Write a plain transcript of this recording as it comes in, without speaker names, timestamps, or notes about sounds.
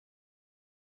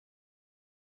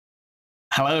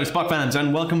Hello, Spark fans,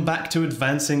 and welcome back to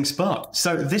Advancing Spark.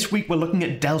 So this week we're looking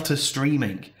at Delta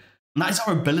streaming. And that is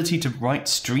our ability to write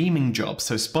streaming jobs.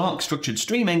 So Spark structured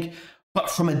streaming, but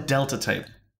from a Delta table.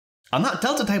 And that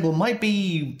Delta table might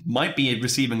be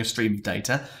receiving a stream of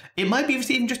data. It might be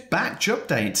receiving just batch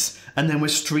updates, and then we're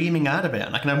streaming out of it.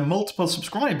 And I can have multiple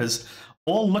subscribers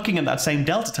all looking at that same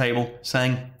Delta table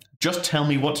saying, just tell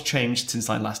me what's changed since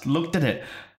I last looked at it.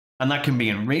 And that can be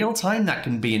in real time, that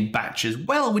can be in batch as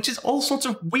well, which is all sorts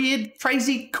of weird,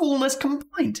 crazy coolness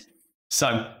combined.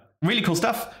 So, really cool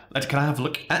stuff. Let's have a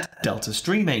look at Delta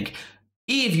streaming.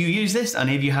 If you use this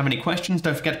and if you have any questions,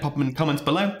 don't forget to pop them in the comments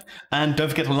below. And don't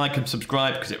forget to like and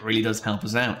subscribe because it really does help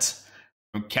us out.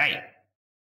 Okay,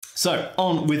 so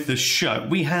on with the show.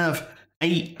 We have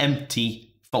a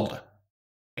empty folder.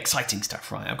 Exciting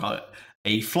stuff, right? I've got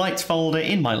a flights folder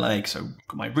in my leg, so I've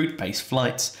got my route-based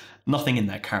flights. Nothing in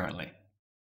there currently.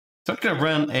 So I'm going to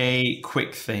run a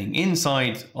quick thing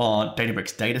inside our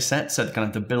Databricks dataset. So kind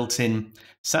of the built-in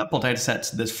sample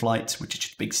datasets, there's flights, which is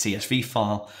just a big CSV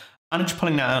file. And I'm just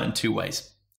pulling that out in two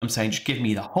ways. I'm saying just give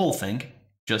me the whole thing.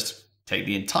 Just take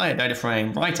the entire data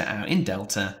frame, write it out in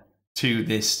Delta to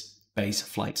this base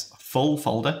flights full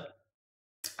folder.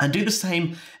 And do the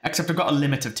same, except I've got a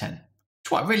limit of 10.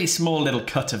 A really small little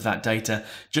cut of that data.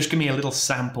 Just give me a little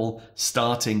sample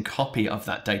starting copy of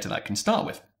that data that I can start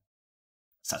with.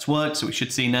 So that's worked. So we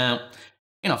should see now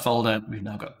in our folder, we've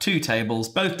now got two tables,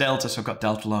 both Delta. So I've got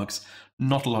Delta logs,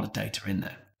 not a lot of data in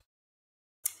there.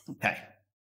 Okay.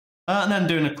 And then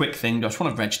doing a quick thing, I just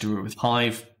want to register it with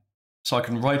Hive. So I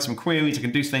can write some queries. I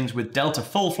can do things with Delta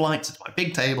full flights. It's my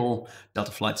big table.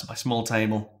 Delta flights is my small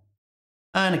table.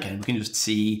 And again, we can just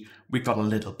see we've got a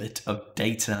little bit of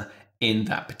data in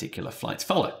that particular flights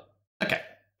folder. Okay,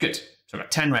 good. So I've got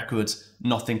 10 records,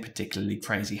 nothing particularly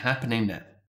crazy happening there.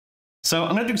 So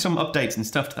I'm going to do some updates and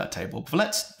stuff to that table, but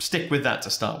let's stick with that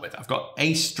to start with. I've got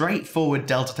a straightforward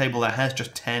Delta table that has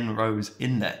just 10 rows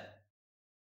in there.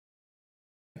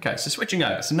 Okay, so switching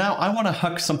over. So now I want to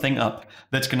hook something up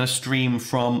that's going to stream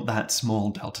from that small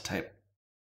Delta table.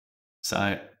 So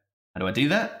how do I do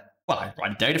that? Well, I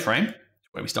write a data frame,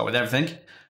 where we start with everything.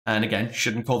 And again,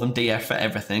 shouldn't call them DF for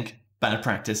everything. Bad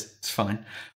practice, it's fine.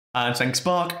 I'm saying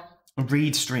Spark,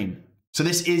 read stream. So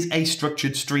this is a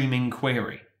structured streaming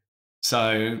query.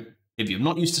 So if you're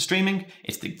not used to streaming,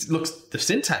 the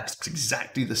syntax looks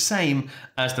exactly the same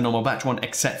as the normal batch one,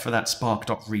 except for that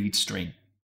spark.read stream.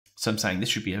 So I'm saying this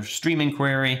should be a streaming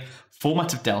query,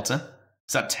 format of Delta.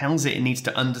 So that tells it needs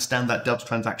to understand that Delta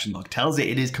transaction log, tells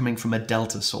it is coming from a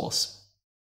Delta source.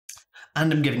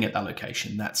 And I'm giving it that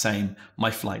location, that same my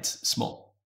flight's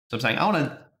small. So I'm saying I want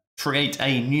to create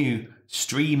a new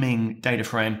streaming data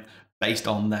frame based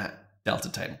on that Delta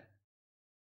table.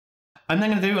 I'm then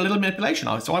going to do a little manipulation.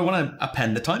 So I want to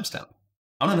append the timestamp.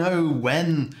 I want to know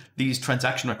when these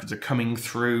transaction records are coming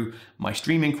through my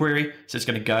streaming query. So it's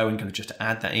going to go and kind of just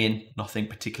add that in. Nothing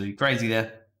particularly crazy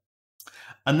there.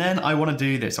 And then I want to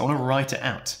do this. I want to write it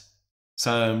out.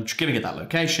 So I'm just giving it that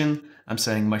location. I'm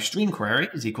saying my stream query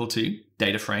is equal to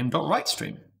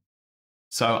dataframe.writeStream.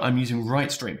 So I'm using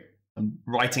writeStream. I'm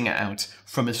writing it out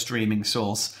from a streaming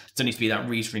source. So it needs to be that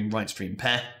restream, writestream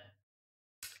pair.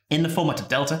 In the format of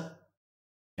Delta.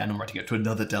 And I'm writing it to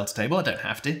another Delta table. I don't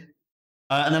have to.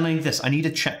 And then I need this. I need a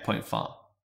checkpoint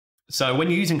file. So when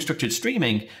you're using structured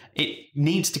streaming, it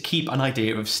needs to keep an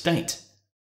idea of state.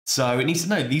 So it needs to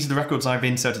know these are the records I've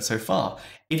inserted so far.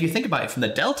 If you think about it from the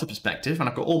Delta perspective, and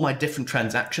I've got all my different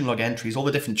transaction log entries, all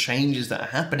the different changes that are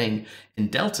happening in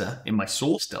Delta, in my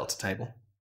source Delta table,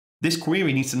 this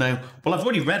query needs to know, well, I've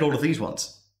already read all of these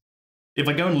ones. If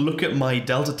I go and look at my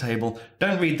Delta table,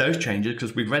 don't read those changes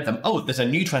because we've read them. Oh, there's a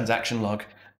new transaction log,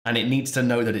 and it needs to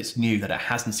know that it's new, that it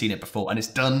hasn't seen it before, and it's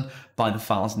done by the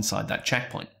files inside that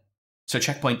checkpoint. So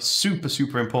checkpoint's super,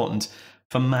 super important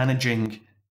for managing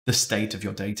the state of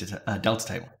your Delta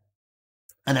table.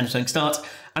 And then I'm saying start,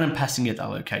 and I'm passing it that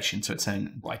location, so it's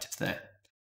saying right, it's there.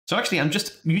 So actually, I'm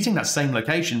just using that same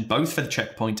location, both for the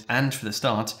checkpoint and for the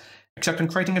start, except I'm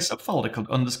creating a subfolder called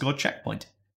underscore checkpoint.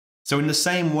 So in the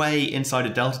same way inside a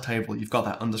Delta table, you've got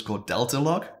that underscore Delta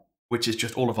log, which is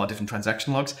just all of our different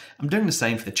transaction logs. I'm doing the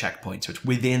same for the checkpoint, so it's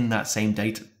within that same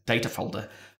data folder.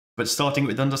 But starting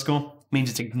with underscore means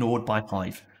it's ignored by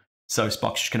Hive. So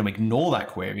Spark's just going to ignore that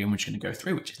query and we're just going to go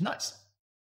through, which is nice.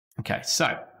 Okay,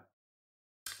 so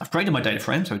I've created my data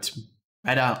frame, so it's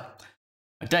read out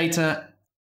my data.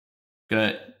 I'm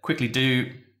going to quickly do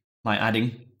my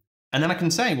adding, and then I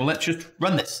can say, well, let's just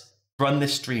run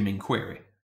this streaming query.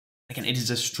 Again, it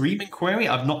is a streaming query.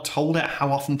 I've not told it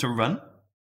how often to run.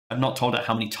 I've not told it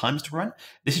how many times to run.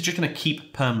 This is just going to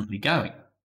keep permanently going.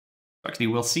 Actually,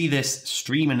 we'll see this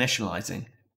stream initializing.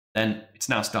 Then it's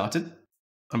now started,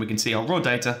 and we can see our raw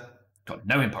data got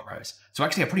no input rows. So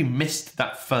actually, I probably missed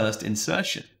that first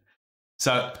insertion.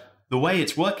 So the way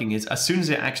it's working is as soon as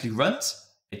it actually runs,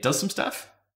 it does some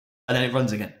stuff, and then it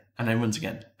runs again, and then runs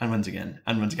again, and runs again,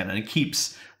 and runs again, and it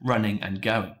keeps running and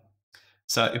going.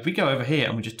 So if we go over here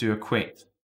and we just do a quick,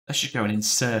 let's just go and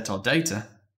insert our data.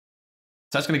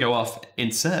 So that's going to go off,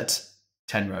 insert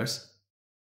 10 rows.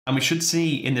 And we should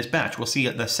see in this batch, we'll see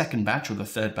at the second batch or the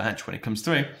third batch when it comes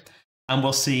through, and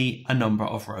we'll see a number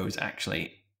of rows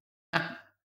actually happen.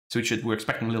 So we're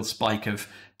expecting a little spike of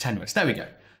 10 rows. There we go.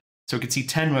 So we can see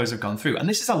 10 rows have gone through. And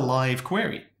this is a live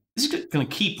query. This is going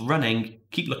to keep running,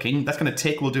 keep looking. That's going to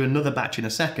tick. We'll do another batch in a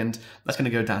second. That's going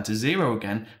to go down to 0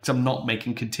 again because I'm not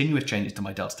making continuous changes to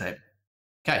my delta table.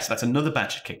 Okay, so that's another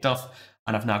batch kicked off.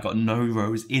 And I've now got no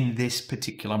rows in this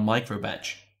particular micro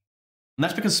batch. And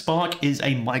that's because Spark is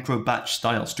a micro batch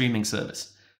style streaming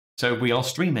service. So if we are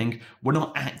streaming, we're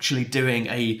not actually doing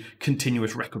a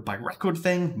continuous record by record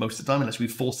thing most of the time, unless we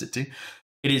force it to.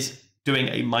 It is doing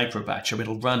a micro batch. So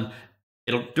it'll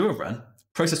do a run,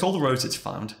 process all the rows it's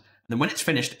found, and then when it's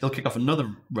finished, it'll kick off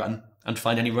another run and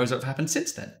find any rows that have happened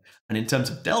since then. And in terms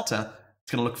of delta,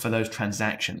 it's going to look for those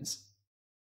transactions.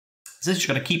 So this is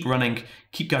going to keep running,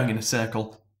 keep going in a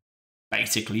circle,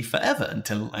 basically forever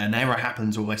until an error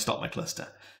happens or I stop my cluster.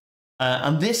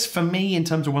 And this, for me, in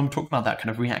terms of when we're talking about that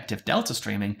kind of reactive delta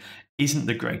streaming, isn't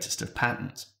the greatest of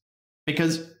patterns.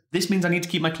 Because this means I need to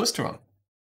keep my cluster on.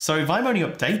 So if I'm only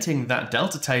updating that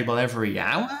delta table every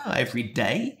hour, every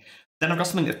day, then I've got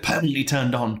something that's permanently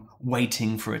turned on,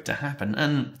 waiting for it to happen.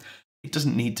 And it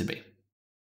doesn't need to be.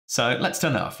 So let's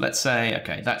turn it off. Let's say,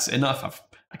 okay, that's enough.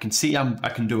 I can see I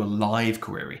can do a live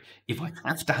query. If I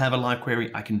have to have a live query,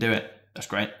 I can do it. That's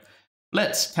great.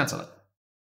 Let's cancel it.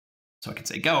 So I can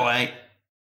say, go away,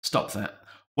 stop that.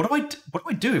 What do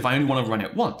I do if I only want to run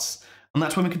it once? And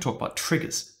that's when we can talk about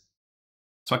triggers.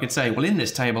 So I could say, well, in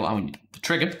this table, I want the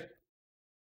trigger,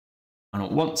 and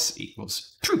once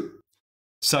equals true.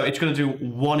 So it's going to do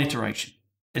one iteration.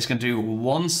 It's going to do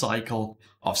one cycle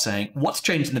of saying, what's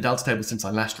changed in the delta table since I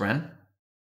last ran?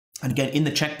 And again, in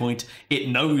the checkpoint, it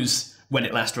knows when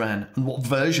it last ran and what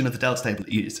version of the delta table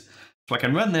it used. So I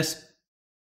can run this.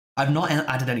 I've not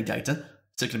added any data.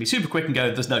 So it's going to be super quick and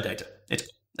go, there's no data.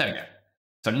 There we go.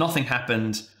 So nothing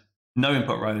happened, no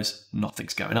input rows,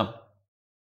 nothing's going on.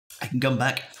 I can come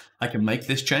back, I can make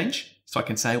this change. So I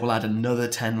can say, we'll add another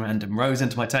 10 random rows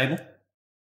into my table.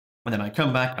 And then I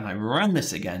come back and I run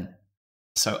this again.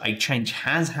 So a change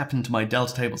has happened to my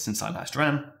delta table since I last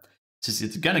ran. So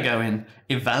it's going to go in,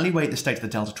 evaluate the state of the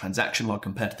delta transaction log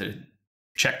compared to the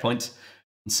checkpoint,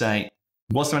 and say,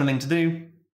 was there anything to do?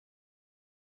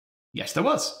 Yes, there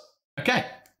was. Okay,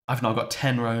 I've now got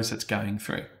 10 rows that's going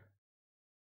through.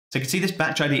 So you can see this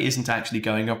batch ID isn't actually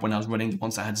going up when I was running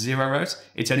once I had 0 rows.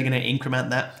 It's only going to increment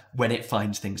that when it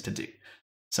finds things to do.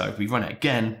 So if we run it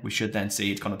again, we should then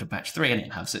see it's gone up to batch 3 and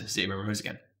it has 0 rows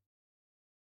again.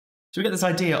 So we get this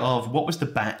idea of what was the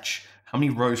batch, how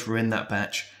many rows were in that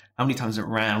batch, how many times it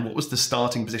ran, what was the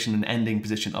starting position and ending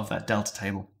position of that delta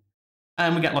table.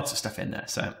 And we get lots of stuff in there.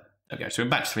 So okay, so in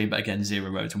batch 3, but again, 0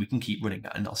 rows, and we can keep running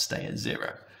that and it'll stay at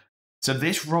 0. So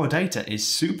this raw data is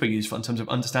super useful in terms of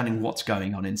understanding what's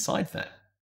going on inside there.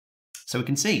 So we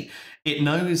can see it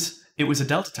knows it was a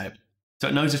delta table. So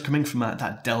it knows it's coming from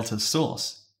that delta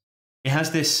source. It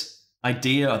has this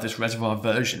idea of this reservoir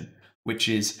version, which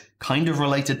is kind of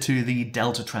related to the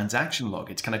delta transaction log.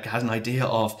 It kind of has an idea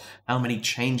of how many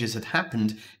changes had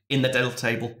happened in the delta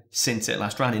table since it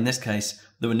last ran. In this case,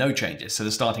 there were no changes. So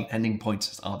the starting ending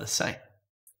points are the same.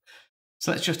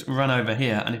 So let's just run over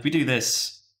here. And if we do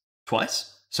this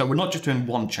twice, so we're not just doing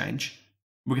one change,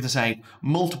 we're going to say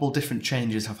multiple different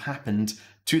changes have happened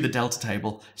to the delta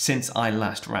table since I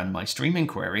last ran my streaming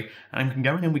query, and we can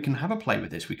go in and we can have a play with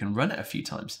this. We can run it a few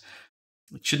times.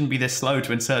 It shouldn't be this slow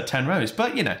to insert 10 rows,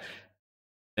 but you know,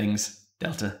 things,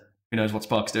 delta, who knows what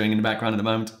Spark's doing in the background at the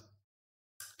moment.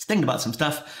 It's thinking about some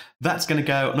stuff. That's going to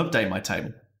go and update my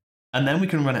table, and then we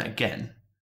can run it again.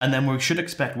 And then we should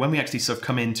expect when we actually sort of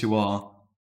come into our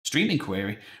streaming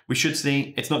query, we should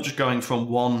see it's not just going from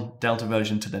one delta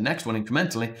version to the next one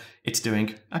incrementally, it's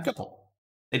doing a couple.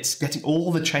 It's getting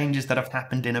all the changes that have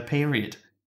happened in a period.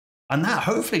 And that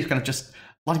hopefully is kind of just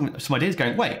lighting some ideas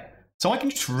going, wait, so I can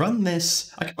just run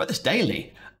this, I can run this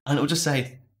daily, and it'll just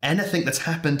say anything that's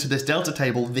happened to this delta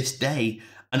table this day,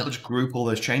 and it'll just group all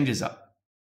those changes up.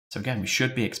 So again, we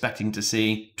should be expecting to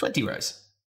see 20 rows.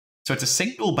 So it's a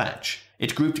single batch.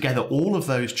 It's grouped together all of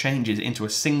those changes into a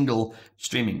single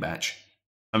streaming batch.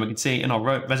 And we can see in our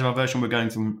reservoir version, we're going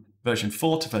from version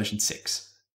 4 to version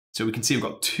 6. So we can see we've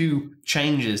got two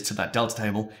changes to that delta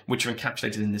table, which are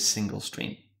encapsulated in this single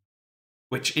stream,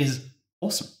 which is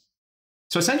awesome.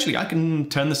 So essentially, I can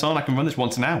turn this on, I can run this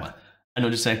once an hour, and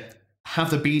it'll just say, have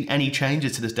there been any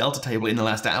changes to this delta table in the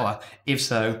last hour? If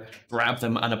so, grab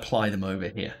them and apply them over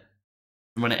here.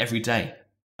 Run it every day.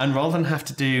 And rather than have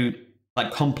to do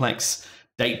like complex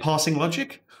date parsing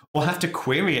logic, or have to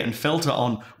query it and filter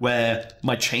on where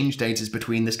my change date is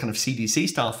between this kind of CDC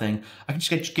style thing, I can just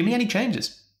get, give me any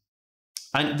changes.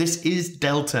 And this is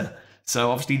delta,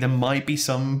 so obviously there might be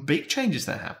some big changes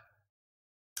that happen.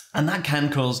 And that can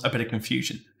cause a bit of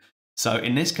confusion. So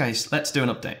in this case, let's do an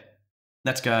update.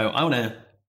 Let's go, I want to,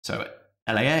 so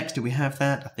LAX, do we have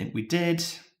that? I think we did.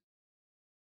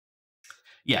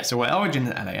 Yeah, so we're origin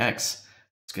at LAX.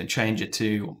 It's going to change it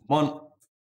to 1.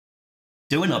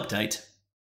 Do an update.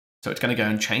 So it's going to go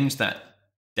and change that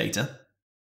data.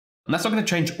 And that's not going to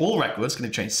change all records, it's going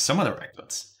to change some of the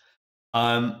records.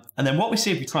 And then what we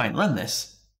see if we try and run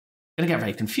this, we're going to get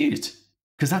very confused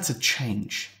because that's a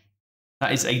change.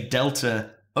 That is a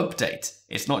delta update.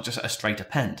 It's not just a straight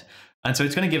append. And so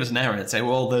it's going to give us an error and say,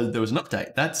 well, there was an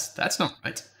update. That's not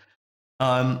right.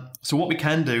 So what we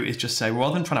can do is just say,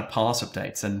 rather than trying to parse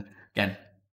updates, and again,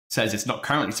 says it's not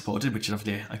currently supported, which is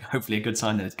hopefully a good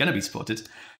sign that it's going to be supported,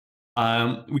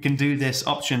 we can do this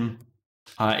option,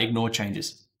 ignore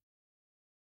changes.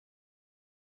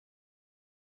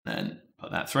 Then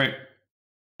put that through.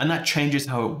 And that changes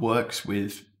how it works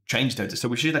with change data. So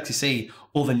we should actually see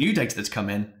all the new data that's come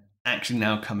in actually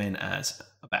now come in as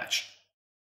a batch.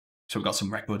 So we've got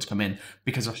some records come in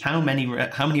because of how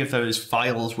many of those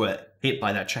files were hit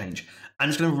by that change. And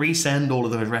it's going to resend all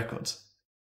of those records.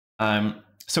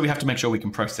 So we have to make sure we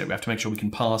can process it. We have to make sure we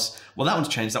can parse, well, that one's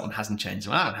changed, that one hasn't changed.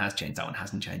 Well, that one has changed, that one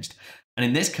hasn't changed. And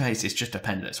in this case, it's just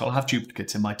appended. So I'll have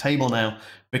duplicates in my table now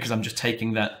because I'm just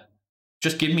taking that.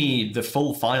 Just give me the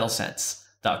full file sets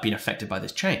that have been affected by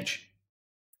this change.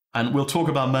 And we'll talk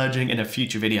about merging in a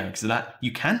future video because that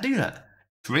you can do that.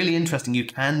 It's really interesting. You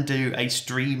can do a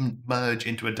stream merge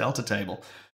into a delta table,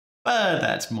 but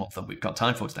that's more than we've got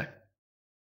time for today.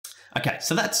 Okay,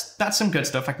 so that's some good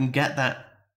stuff. I can get that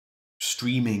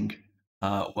streaming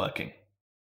working.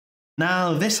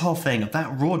 Now, this whole thing of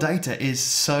that raw data is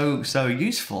so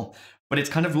useful, but it's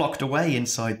kind of locked away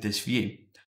inside this view.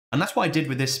 And that's what I did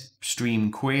with this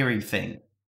stream query thing.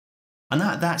 And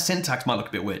that syntax might look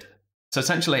a bit weird. So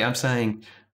essentially, I'm saying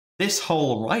this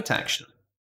whole write action,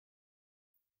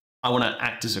 I want to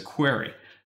act as a query.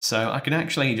 So I can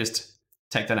actually just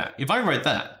take that out. If I wrote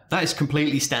that, that is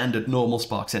completely standard normal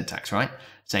Spark syntax, right?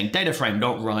 Saying data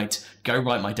frame.write, go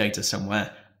write my data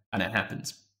somewhere, and it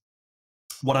happens.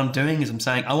 What I'm doing is I'm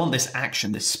saying I want this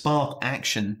action, this Spark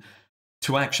action,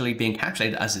 to actually be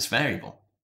encapsulated as this variable.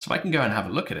 So if I can go and have a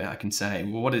look at it, I can say,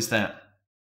 well, what is that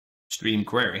stream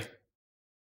query?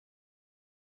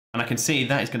 And I can see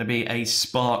that is going to be a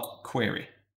Spark query.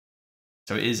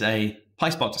 So it is a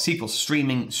PySpark to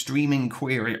SQL streaming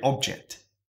query object.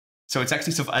 So it's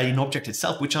actually sort of an object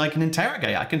itself, which I can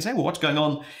interrogate. I can say, well, what's going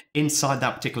on inside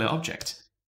that particular object?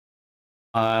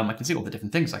 I can see all the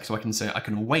different things. So I can say, I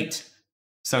can await.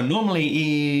 So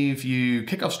normally, if you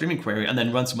kick off streaming query and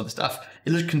then run some other stuff,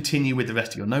 it'll just continue with the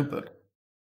rest of your notebook.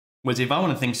 Whereas if I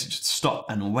want things to just stop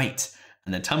and wait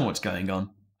and then tell me what's going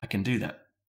on, I can do that.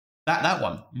 That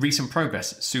one, recent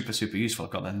progress, super useful.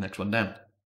 I've got that next one down.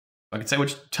 I can say, well,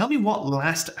 just tell me what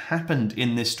last happened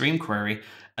in this stream query,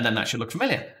 and then that should look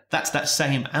familiar. That's that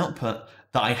same output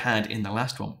that I had in the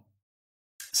last one.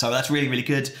 So that's really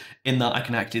good in that I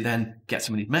can actually then get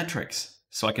some of these metrics.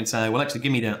 So I can say, well, actually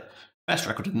give me the best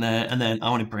record in there, and then I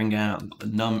want to bring out the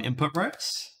num input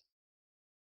rows.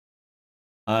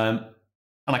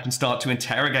 And I can start to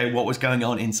interrogate what was going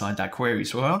on inside that query.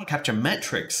 So if I want to capture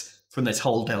metrics from this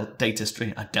whole delta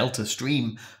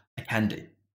stream, I can do.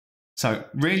 So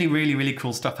really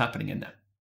cool stuff happening in there.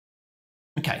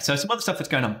 Okay, so some other stuff that's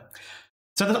going on.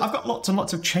 So I've got lots and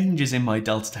lots of changes in my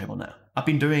delta table now. I've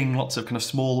been doing lots of kind of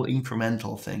small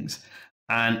incremental things.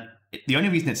 And the only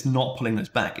reason it's not pulling those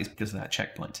back is because of that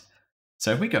checkpoint.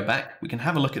 So if we go back, we can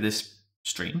have a look at this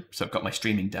stream. So I've got my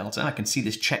streaming delta. I can see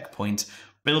this checkpoint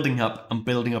building up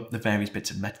the various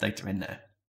bits of metadata in there.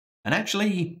 And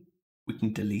actually, we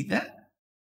can delete that.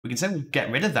 We can say we'll get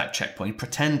rid of that checkpoint,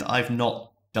 pretend I've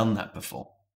not done that before.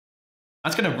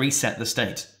 That's going to reset the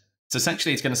state. So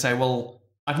essentially, it's going to say, well,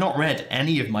 I've not read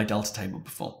any of my delta table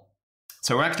before.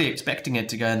 So we're actually expecting it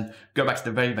to go back to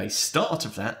the very start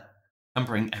of that and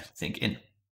bring everything in.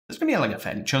 It's going to be like a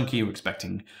fairly chunky. We're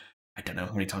expecting, I don't know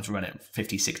how many times we run it,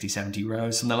 50, 60, 70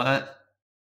 rows, something like that.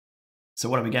 So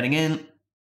what are we getting in?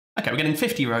 Okay, we're getting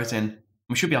 50 rows in.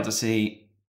 We should be able to see,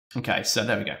 okay, so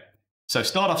there we go. So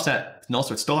start offset, and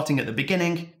also it's starting at the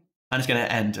beginning, and it's going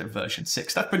to end at version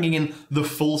 6. That's bringing in the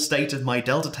full state of my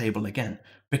delta table again,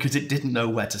 because it didn't know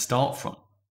where to start from.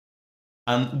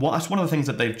 And that's one of the things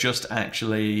that they've just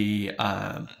actually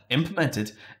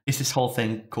implemented is this whole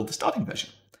thing called the starting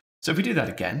version. So if we do that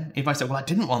again, if I say, well, I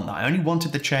didn't want that, I only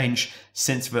wanted the change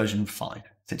since version 5,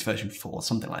 since version 4,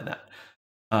 something like that,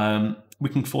 we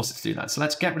can force it to do that. So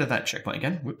let's get rid of that checkpoint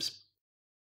again. Whoops.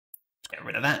 Let's get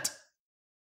rid of that.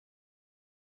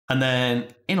 And then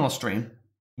in our stream,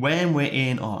 when we're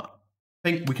in our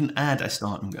thing, we can add a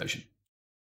starting version.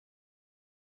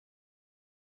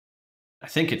 I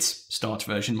think it's start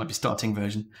version, might be starting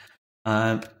version.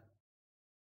 Okay,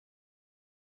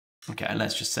 and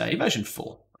let's just say version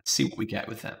 4. Let's see what we get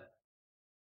with that.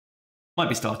 Might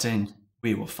be starting,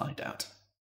 we will find out.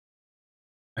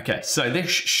 Okay, so this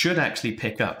should actually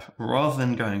pick up rather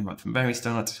than going right from very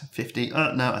start to 50.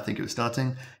 No, I think it was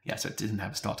starting. Yeah, so it didn't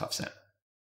have a start offset.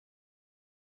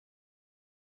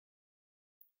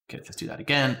 Okay, let's do that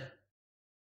again.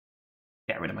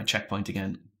 Get rid of my checkpoint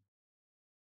again.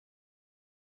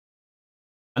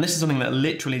 And this is something that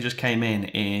literally just came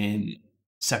in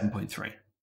 7.3.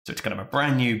 So it's kind of a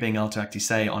brand new being able to actually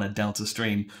say on a Delta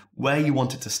stream where you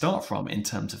want it to start from in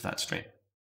terms of that stream.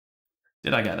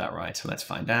 Did I get that right? So let's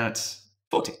find out.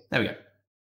 40. There we go.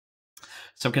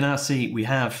 So we can now see we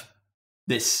have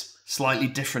this slightly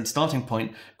different starting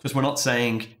point because we're not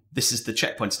saying this is the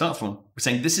checkpoint start from. We're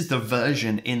saying this is the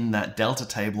version in that Delta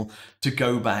table to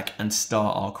go back and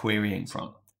start our querying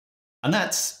from. And that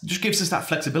just gives us that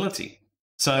flexibility.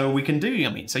 So we can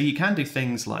do, so you can do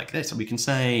things like this. And we can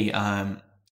say,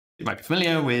 you might be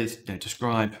familiar with,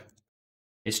 describe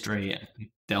history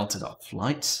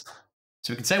delta.flights.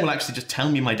 So we can say, well, actually just tell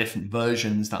me my different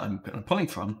versions that I'm pulling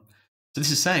from. So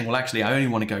this is saying, well, actually, I only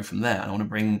want to go from there. I want to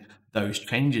bring those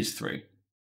changes through.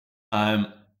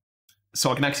 So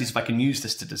I can actually see if I can use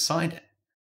this to decide it.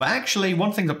 But actually,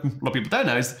 one thing that a lot of people don't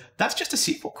know is that's just a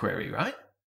SQL query, right?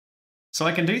 So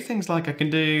I can do things like I can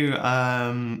do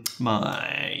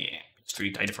my history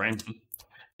data frame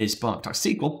is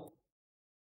spark.sql.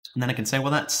 And then I can say,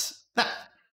 well, that's that.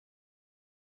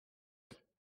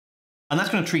 And that's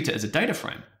going to treat it as a data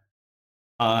frame.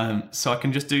 So I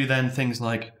can just do then things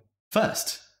like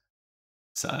first.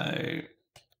 So,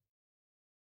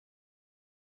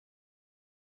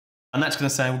 and that's going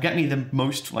to say, well, get me the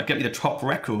get me the top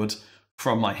record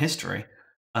from my history.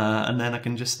 And then I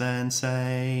can just then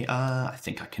say, I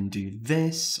think I can do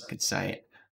this. I could say,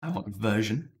 I want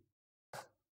version.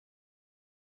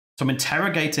 So I'm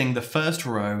interrogating the first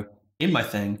row in my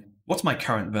thing. What's my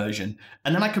current version?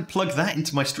 And then I could plug that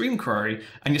into my stream query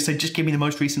and just say, just give me the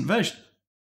most recent version.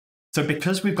 So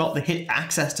because we've got the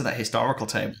access to that historical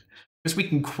table, because we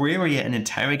can query it and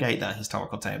interrogate that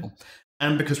historical table,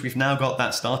 and because we've now got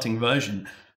that starting version,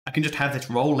 I can just have this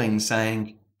rolling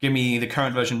saying, give me the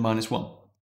current version -1.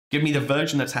 Give me the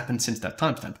version that's happened since that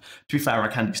timestamp. To be fair, I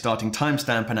can do starting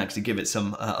timestamp and actually give it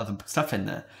some other stuff in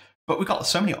there. But we've got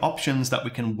so many options that we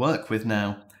can work with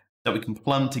now that we can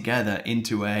plumb together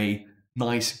into a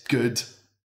nice, good,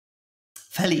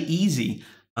 fairly easy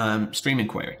streaming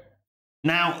query.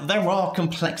 Now, there are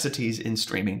complexities in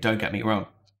streaming, don't get me wrong.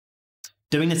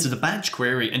 Doing this as a batch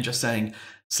query and just saying,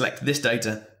 select this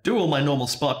data, do all my normal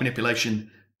Spark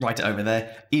manipulation, write it over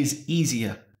there, is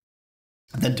easier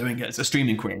than doing it as a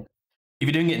streaming query. If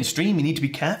you're doing it in stream, you need to be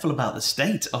careful about the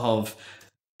state of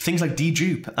things like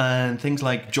dedupe and things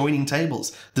like joining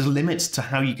tables. There's limits to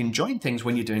how you can join things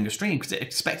when you're doing a stream because it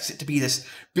expects it to be this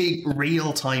big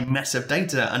real-time mess of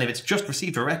data. And if it's just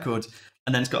received a record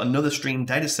and then it's got another stream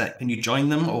data set, can you join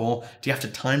them? Or do you have to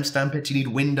timestamp it? Do you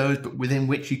need windows but within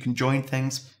which you can join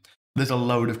things? There's a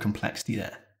load of complexity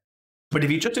there. But if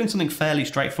you're just doing something fairly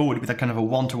straightforward with a kind of a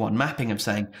one-to-one mapping of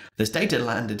saying, there's data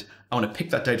landed, I want to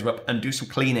pick that data up and do some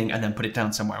cleaning and then put it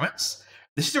down somewhere else.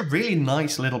 This is a really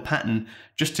nice little pattern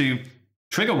just to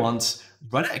trigger once,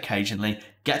 run it occasionally,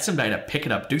 get some data, pick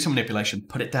it up, do some manipulation,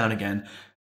 put it down again,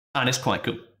 and it's quite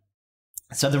cool.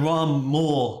 So there are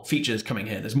more features coming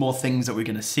here. There's more things that we're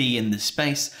going to see in this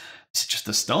space. It's just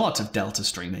the start of Delta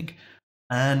streaming,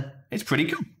 and it's pretty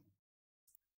cool.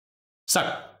 So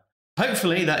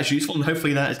hopefully that is useful, and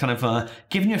hopefully that is kind of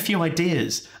giving you a few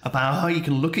ideas about how you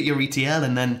can look at your ETL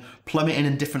and then plumb it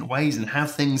in different ways and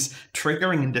have things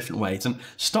triggering in different ways, and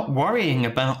stop worrying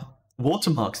about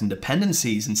watermarks and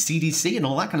dependencies and CDC and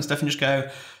all that kind of stuff and just go,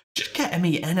 just get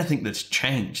me anything that's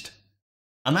changed.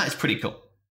 And that is pretty cool.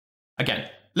 Again,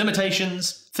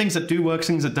 limitations, things that do work,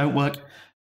 things that don't work.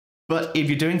 But if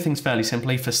you're doing things fairly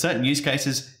simply, for certain use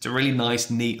cases, it's a really nice,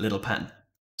 neat little pattern.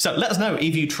 So let us know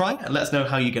if you try it, let us know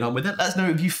how you get on with it. Let us know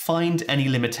if you find any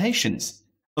limitations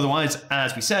Otherwise,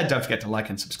 as we said, don't forget to like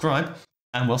and subscribe,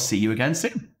 and we'll see you again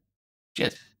soon.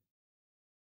 Cheers.